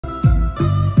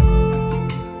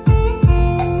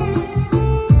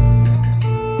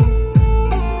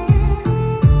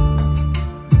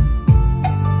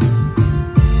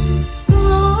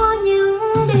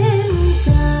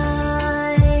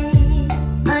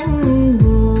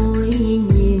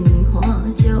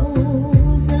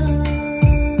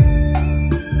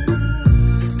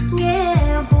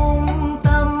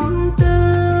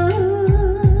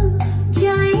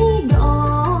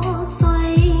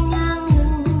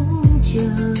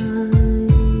trời.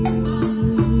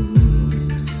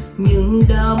 Những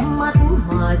đám mắt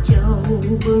hòa châu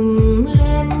bừng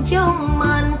lên trong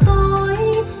màn tối,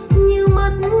 như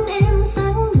mắt em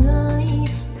sáng ngời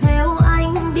theo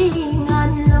anh đi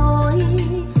ngàn lối.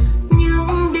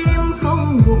 Những đêm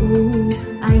không ngủ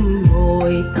anh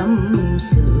ngồi tâm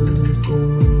sự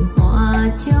cùng hoa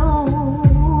châu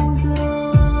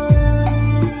rơi.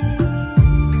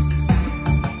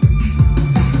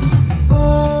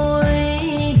 Ôi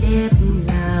đẹp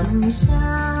làm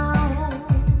sao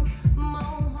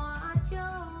màu hoa châu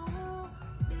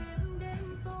đêm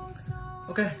đêm tô son.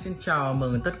 Ok, xin chào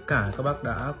mừng tất cả các bác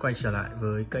đã quay trở lại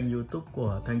với kênh YouTube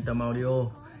của Thanh Tâm Audio.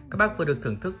 Các bác vừa được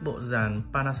thưởng thức bộ dàn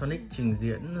Panasonic trình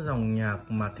diễn dòng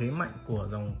nhạc mà thế mạnh của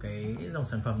dòng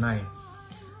sản phẩm này.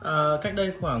 Cách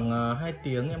đây khoảng 2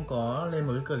 tiếng em có lên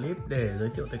một cái clip để giới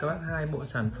thiệu tới các bác hai bộ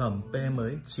sản phẩm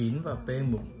PMX100 và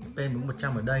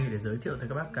PMX100 ở đây, để giới thiệu tới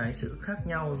các bác cái sự khác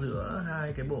nhau giữa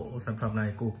hai cái bộ sản phẩm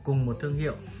này của cùng một thương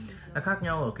hiệu. Nó khác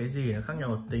nhau ở cái gì? Nó khác nhau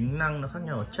ở tính năng, nó khác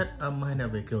nhau ở chất âm hay là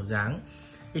về kiểu dáng.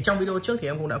 Thì trong video trước thì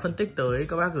em cũng đã phân tích tới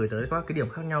các bác, gửi tới các bác cái điểm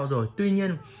khác nhau rồi. Tuy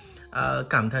nhiên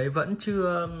cảm thấy vẫn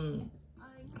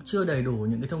chưa đầy đủ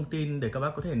những cái thông tin để các bác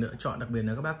có thể lựa chọn, đặc biệt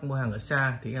là các bác mua hàng ở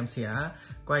xa, thì em sẽ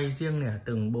quay riêng này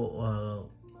từng bộ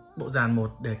dàn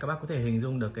một để các bác có thể hình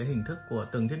dung được cái hình thức của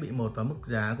từng thiết bị một và mức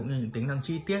giá cũng như những tính năng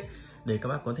chi tiết để các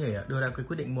bác có thể đưa ra cái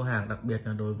quyết định mua hàng, đặc biệt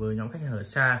là đối với nhóm khách hàng ở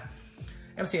xa.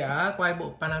 Em sẽ quay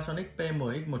bộ Panasonic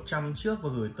PMX100 trước và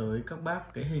gửi tới các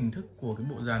bác cái hình thức của cái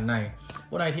bộ dàn này.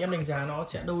 Bộ này thì em đánh giá nó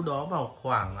sẽ đâu đó vào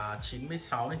khoảng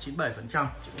 96 đến 97%,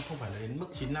 chứ cũng không phải là đến mức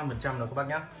 95% đâu các bác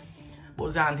nhé.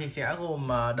 Bộ dàn thì sẽ gồm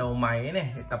đầu máy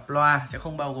này, cặp loa, sẽ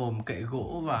không bao gồm kệ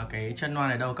gỗ và cái chân loa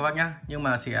này đâu các bác nhé. Nhưng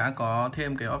mà sẽ có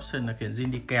thêm cái option là khiển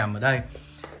zin đi kèm ở đây.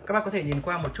 Các bác có thể nhìn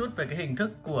qua một chút về cái hình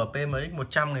thức của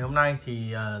PMX100 ngày hôm nay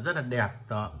thì rất là đẹp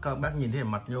đó. Các bác nhìn thấy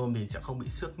mặt nhôm thì sẽ không bị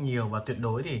xước nhiều, và tuyệt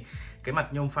đối thì cái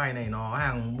mặt nhôm phay này nó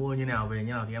hàng mua như nào về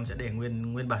như nào thì em sẽ để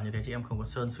nguyên bản như thế, chứ em không có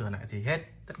sơn sửa lại gì hết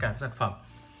tất cả các sản phẩm.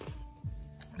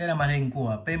 Đây là màn hình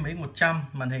của PMX100,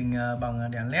 màn hình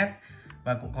bằng đèn led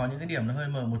và cũng có những cái điểm nó hơi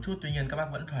mờ một chút, tuy nhiên các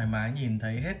bác vẫn thoải mái nhìn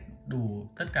thấy hết đủ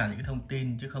tất cả những cái thông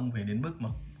tin, chứ không phải đến mức mà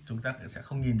chúng ta sẽ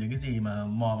không nhìn thấy cái gì mà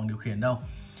mò bằng điều khiển đâu.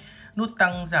 Nút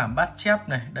tăng giảm bát chép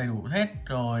này đầy đủ hết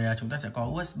rồi. Chúng ta sẽ có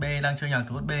USB, đang chơi nhạc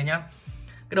từ USB nhá.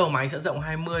 Cái đầu máy sẽ rộng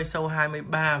 20, sâu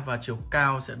 23 và chiều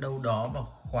cao sẽ đâu đó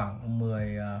vào khoảng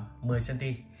 10 cm.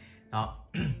 Đó.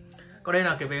 Còn đây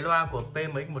là cái vế loa của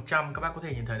PMX100, các bác có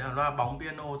thể nhìn thấy là loa bóng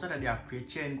piano rất là đẹp, phía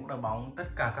trên cũng là bóng, tất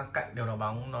cả các cạnh đều là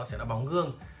bóng, nó sẽ là bóng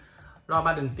gương. Loa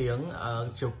 3 đường tiếng,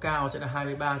 chiều cao sẽ là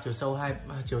 23,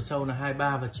 chiều sâu là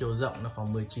 23 và chiều rộng là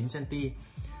khoảng 19 cm.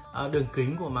 Đường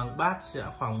kính của màng bass sẽ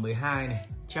khoảng 12 này,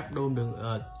 chép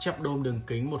đôm đường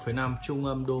kính 1,5, trung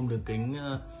âm đôm đường kính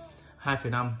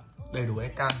 2,5, đầy đủ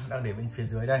e-căng đang để bên phía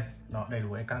dưới đây. Đó, đầy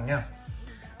đủ e-căng nhá.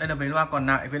 Đây là vế loa còn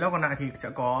lại. Vế loa còn lại thì sẽ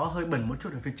có hơi bẩn một chút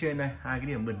ở phía trên đây. Hai cái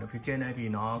điểm bẩn ở phía trên đây thì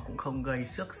nó cũng không gây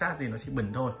xước sát gì, nó chỉ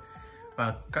bẩn thôi.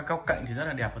 Và các góc cạnh thì rất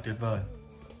là đẹp và tuyệt vời.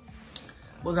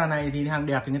 Bộ dàn này thì hàng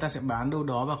đẹp thì người ta sẽ bán đâu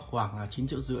đó vào khoảng 9,5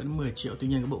 triệu đến 10 triệu. Tuy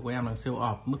nhiên cái bộ của em là sale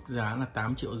off, mức giá là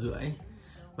 8,5 triệu.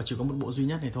 Và chỉ có một bộ duy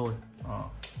nhất này thôi. Đó,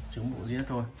 chỉ có một bộ duy nhất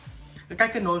thôi. Cái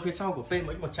cách kết nối phía sau của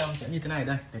PMX100 sẽ như thế này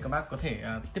đây, để các bác có thể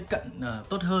tiếp cận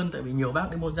tốt hơn. Tại vì nhiều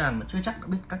bác đi mua dàn mà chưa chắc đã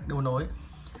biết cách đấu nối.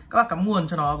 Các bác cắm nguồn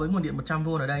cho nó với nguồn điện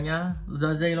 100V ở đây nhá.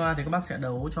 Giờ dây loa thì các bác sẽ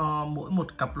đấu cho mỗi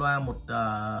một cặp loa một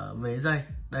vế dây.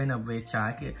 Đây là vế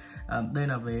trái, kia đây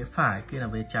là vế phải, kia là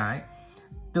vế trái.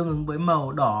 Tương ứng với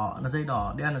màu đỏ là dây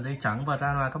đỏ, đen là dây trắng, và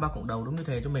ra loa các bác cũng đấu đúng như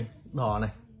thế cho mình. Đỏ này,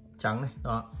 trắng này,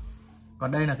 đó.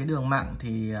 Còn đây là cái đường mạng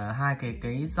thì hai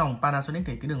cái dòng Panasonic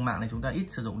thì cái đường mạng này chúng ta ít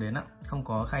sử dụng đến á, không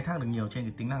có khai thác được nhiều trên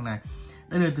cái tính năng này.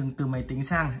 Đây là đường từ máy tính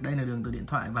sang, đây là đường từ điện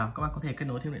thoại vào, các bác có thể kết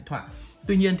nối thêm điện thoại.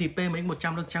 Tuy nhiên thì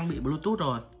PMX100 được trang bị Bluetooth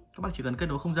rồi, các bác chỉ cần kết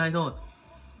nối không dây thôi.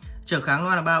 Trở kháng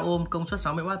loa là 3 ohm, công suất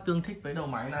 60W, tương thích với đầu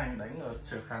máy này, đánh ở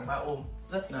trở kháng 3 ohm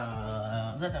rất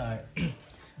là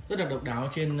độc đáo.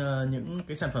 Trên những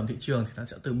cái sản phẩm thị trường thì nó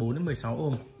sẽ từ 4 đến 16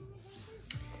 ohm.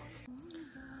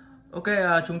 Ok,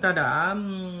 chúng ta đã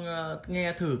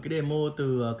nghe thử cái demo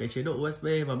từ cái chế độ USB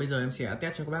và bây giờ em sẽ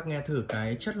test cho các bác nghe thử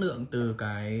cái chất lượng từ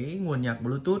cái nguồn nhạc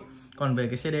Bluetooth. Còn về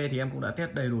cái CD thì em cũng đã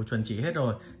test đầy đủ chuẩn chỉ hết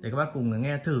rồi, để các bác cùng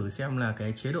nghe thử xem là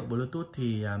cái chế độ Bluetooth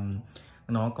thì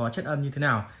nó có chất âm như thế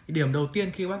nào. Cái điểm đầu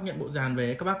tiên khi các bác nhận bộ dàn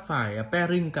về, các bác phải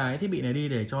pairing cái thiết bị này đi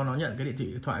để cho nó nhận cái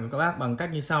điện thoại của các bác bằng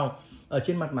cách như sau. Ở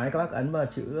trên mặt máy các bác ấn vào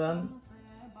chữ,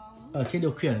 ở trên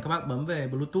điều khiển các bác bấm về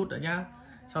Bluetooth đã nhá.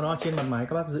 Sau đó trên mặt máy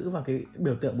các bác giữ vào cái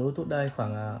biểu tượng Bluetooth đây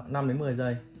khoảng 5 đến 10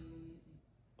 giây.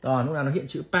 Rồi lúc nào nó hiện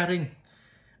chữ pairing,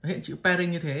 nó hiện chữ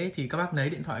pairing như thế thì các bác lấy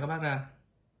điện thoại các bác ra.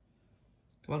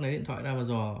 Các bác lấy điện thoại ra và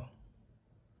dò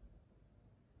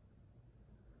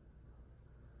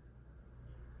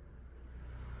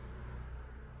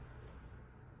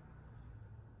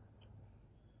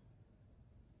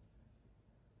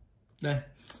Đây,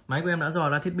 máy của em đã dò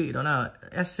ra thiết bị đó là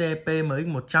SC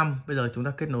PMX100. Bây giờ chúng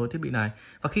ta kết nối thiết bị này.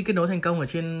 Và khi kết nối thành công, ở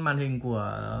trên màn hình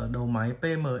của đầu máy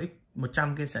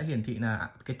PMX100 kia sẽ hiển thị là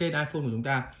cái tên iPhone của chúng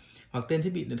ta hoặc tên thiết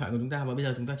bị điện thoại của chúng ta. Và bây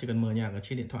giờ chúng ta chỉ cần mở nhạc ở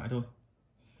trên điện thoại thôi.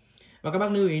 Và các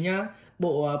bác lưu ý nhá,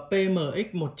 bộ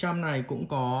PMX100 này cũng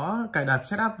có cài đặt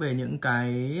setup về những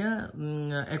cái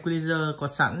equalizer có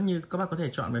sẵn, như các bác có thể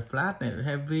chọn về flat này,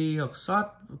 heavy hoặc short,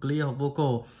 clear hoặc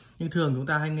vocal. Nhưng thường chúng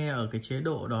ta hay nghe ở cái chế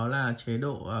độ đó là chế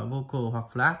độ vocal hoặc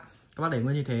flat. Các bác để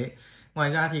nguyên như thế.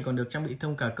 Ngoài ra thì còn được trang bị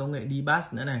thêm cả công nghệ D-Bass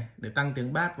nữa này, để tăng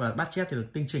tiếng bass, và bass chép thì được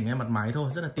tinh chỉnh ngay mặt máy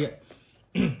thôi, rất là tiện.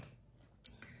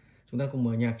 Chúng ta cùng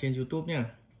mở nhạc trên YouTube nha.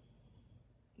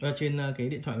 Trên cái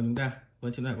điện thoại của chúng ta,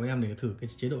 với điện thoại của em, để thử cái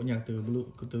chế độ nhạc từ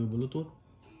Bluetooth.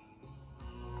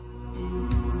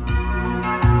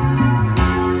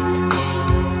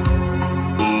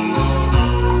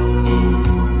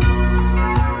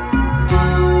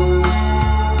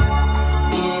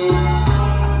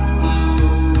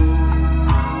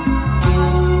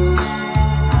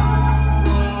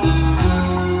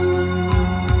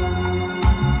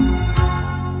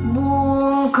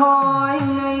 Buông khói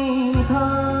ngây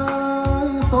thơ,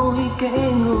 tôi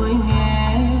kể người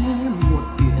nghe một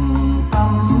chuyện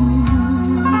tâm tình.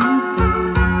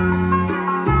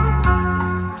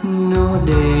 Nửa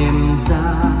đêm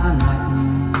giá lạnh,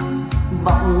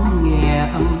 bỗng nghe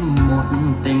âm một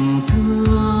tình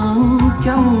thương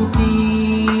trong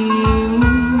tim.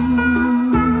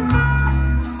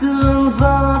 Sương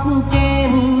rớt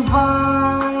trên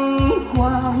vai,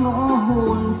 qua ngõ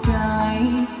hôn trái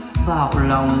vào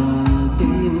lòng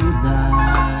đêm dài.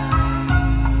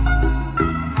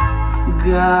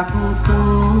 Gác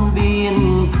sông biên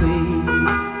thủy,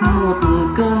 một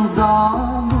cơn gió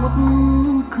buốt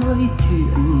khơi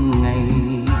chuyện ngày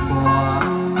qua.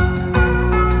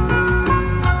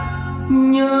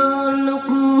 Nhớ lúc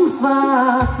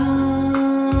xa xưa,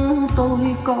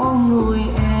 tôi có người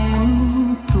em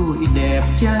tuổi đẹp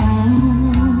trắng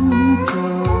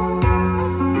tròn.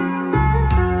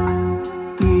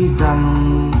 Tuy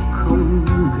rằng không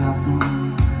gặp,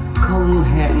 không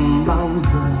hẹn bao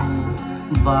giờ,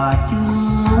 và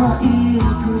chưa yêu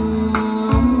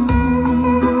thương,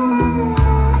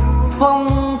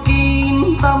 phong kín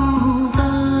tâm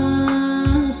tư,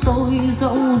 tôi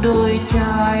dẫu đời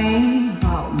trai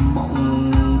vào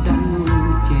mộng đăng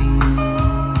trình.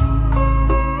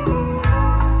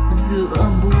 Giữa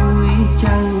buổi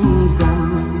trăng rằm,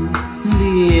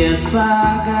 lìa xa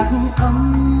gác ấm,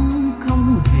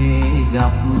 không hề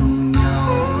gặp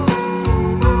nhau.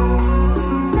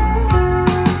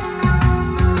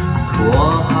 Thuở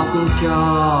học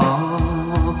trò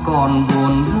còn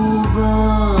buồn vu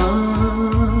vơ,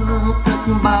 thức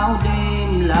bao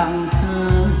đêm làm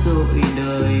thơ rồi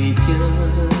đời chờ.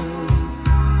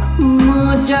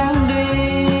 Mưa trắng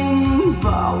đêm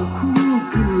vào khung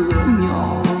cửa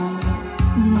nhỏ,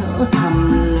 nỡ thầm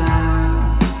là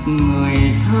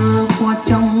người thơ qua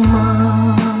trong mơ.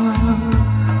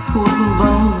 Phút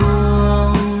vâng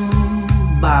vương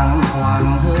bàng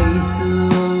hoàng hơi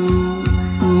sương,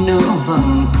 nửa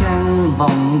vầng trăng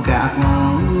vòng gạt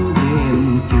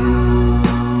đêm trường.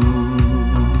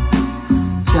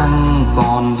 Trăng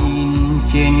còn in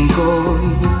trên gối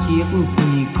chiếc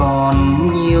thì còn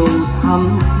nhiều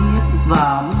thắm thiết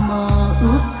và mơ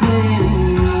ước thêm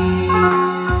nhiều.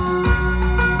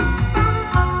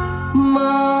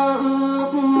 Mơ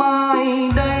ước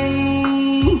mai đây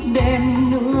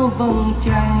đen nửa vầng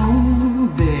trăng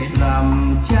về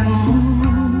làm trăng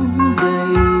đây.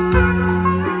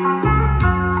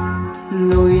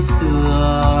 Lối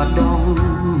xưa đông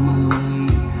mười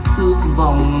ước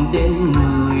vòng đến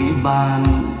người bàn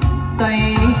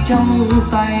tay trong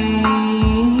tay.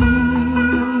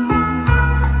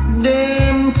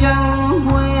 Đêm trăng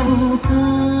hoen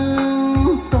sương,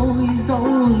 tôi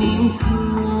dẫu niềm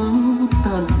thương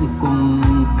tận cùng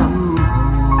tâm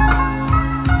hồn.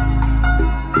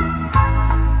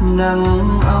 Nắng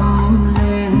ấm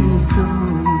lên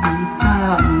rồi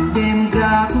tạm đêm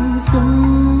gác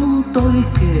sông, tôi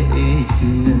kể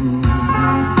chuyện.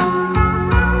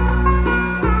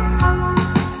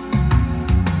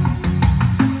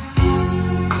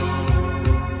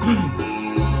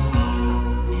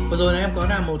 Vừa rồi này em có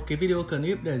làm một cái video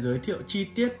clip để giới thiệu chi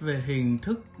tiết về hình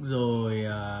thức rồi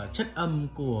chất âm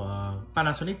của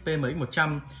Panasonic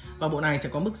PMX100. Và bộ này sẽ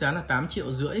có mức giá là 8,5 triệu.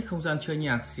 Không gian chơi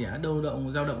nhạc sẽ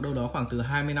dao động đâu đó khoảng từ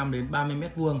 25 đến 30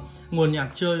 m². Nguồn nhạc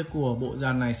chơi của bộ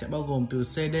dàn này sẽ bao gồm từ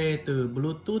CD, từ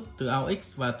Bluetooth, từ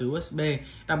AUX và từ USB.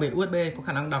 Đặc biệt USB có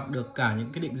khả năng đọc được cả những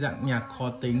cái định dạng nhạc khó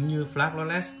tính như flat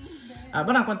lossless. Bác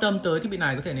nào quan tâm tới thiết bị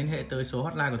này có thể liên hệ tới số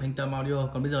hotline của Thanh Tâm Audio.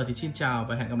 Còn bây giờ thì xin chào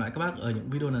và hẹn gặp lại các bác ở những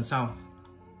video lần sau.